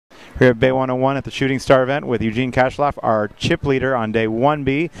We're at Bay 101 at the Shooting Star event with Eugene Katchalov, our chip leader on day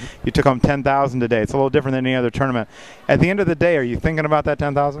 1B. You took home $10,000 today. It's a little different than any other tournament. At the end of the day, are you thinking about that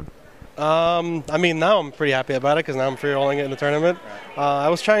 $10,000? I mean, now I'm pretty happy about it because now I'm free rolling it in the tournament. I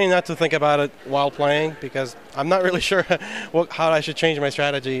was trying not to think about it while playing because I'm not really sure how I should change my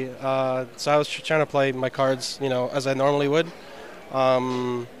strategy. So I was trying to play my cards, as I normally would.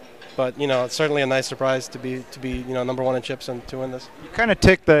 But it's certainly a nice surprise to be number one in chips and to win this. You kind of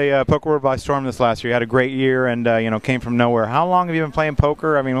took the poker world by storm this last year. You had a great year and came from nowhere. How long have you been playing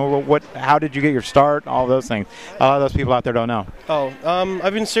poker? I mean, how did you get your start? All those things. A lot of those people out there don't know.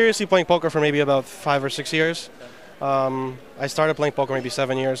 I've been seriously playing poker for maybe about 5 or 6 years. I started playing poker maybe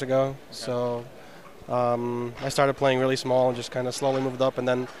 7 years ago. So I started playing really small and just kind of slowly moved up, and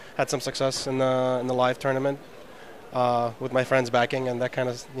then had some success in the live tournament. With my friends backing, and that kind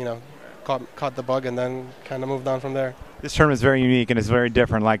of caught the bug, and then kind of moved on from there. This tournament is very unique and it's very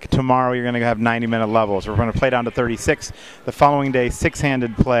different. Like tomorrow you're going to have 90-minute levels. We're going to play down to 36. The following day,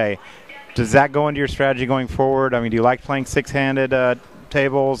 six-handed play. Does that go into your strategy going forward? I mean, do you like playing six-handed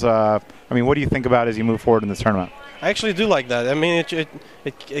tables? I mean, what do you think about as you move forward in this tournament? I actually do like that. I mean,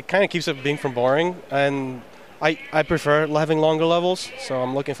 it kind of keeps it being from boring, and I prefer having longer levels, so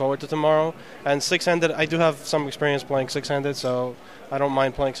I'm looking forward to tomorrow. And six-handed, I do have some experience playing six-handed, so I don't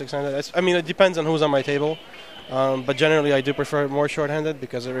mind playing six-handed. I mean, it depends on who's on my table, but generally I do prefer more short-handed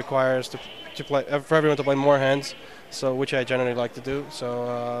because it requires for everyone to play more hands, so which I generally like to do.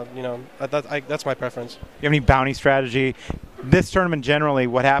 So that's my preference. You have any bounty strategy? This tournament generally,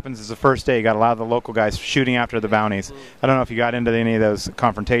 what happens is the first day you got a lot of the local guys shooting after the bounties. I don't know if you got into any of those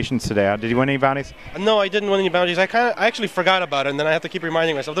confrontations today. Did you win any bounties? No, I didn't win any bounties. I actually forgot about it, and then I have to keep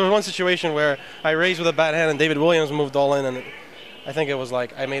reminding myself. There was one situation where I raised with a bad hand, and David Williams moved all in, and I think it was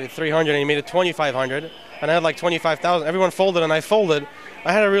like I made it 300, and he made it 2,500, and I had like 25,000. Everyone folded, and I folded.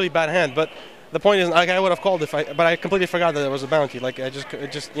 I had a really bad hand, but the point is, like, I would have called but I completely forgot that it was a bounty. Like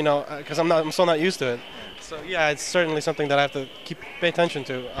because I'm still not used to it. So yeah, it's certainly something that I have to pay attention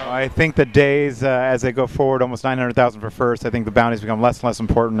to. I think the days as they go forward, almost 900,000 for first. I think the bounties become less and less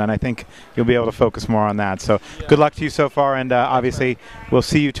important, and I think you'll be able to focus more on that. So good luck to you so far, and obviously we'll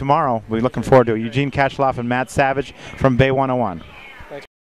see you tomorrow. We're looking forward to it. Eugene Katchalov and Matt Savage from Bay 101.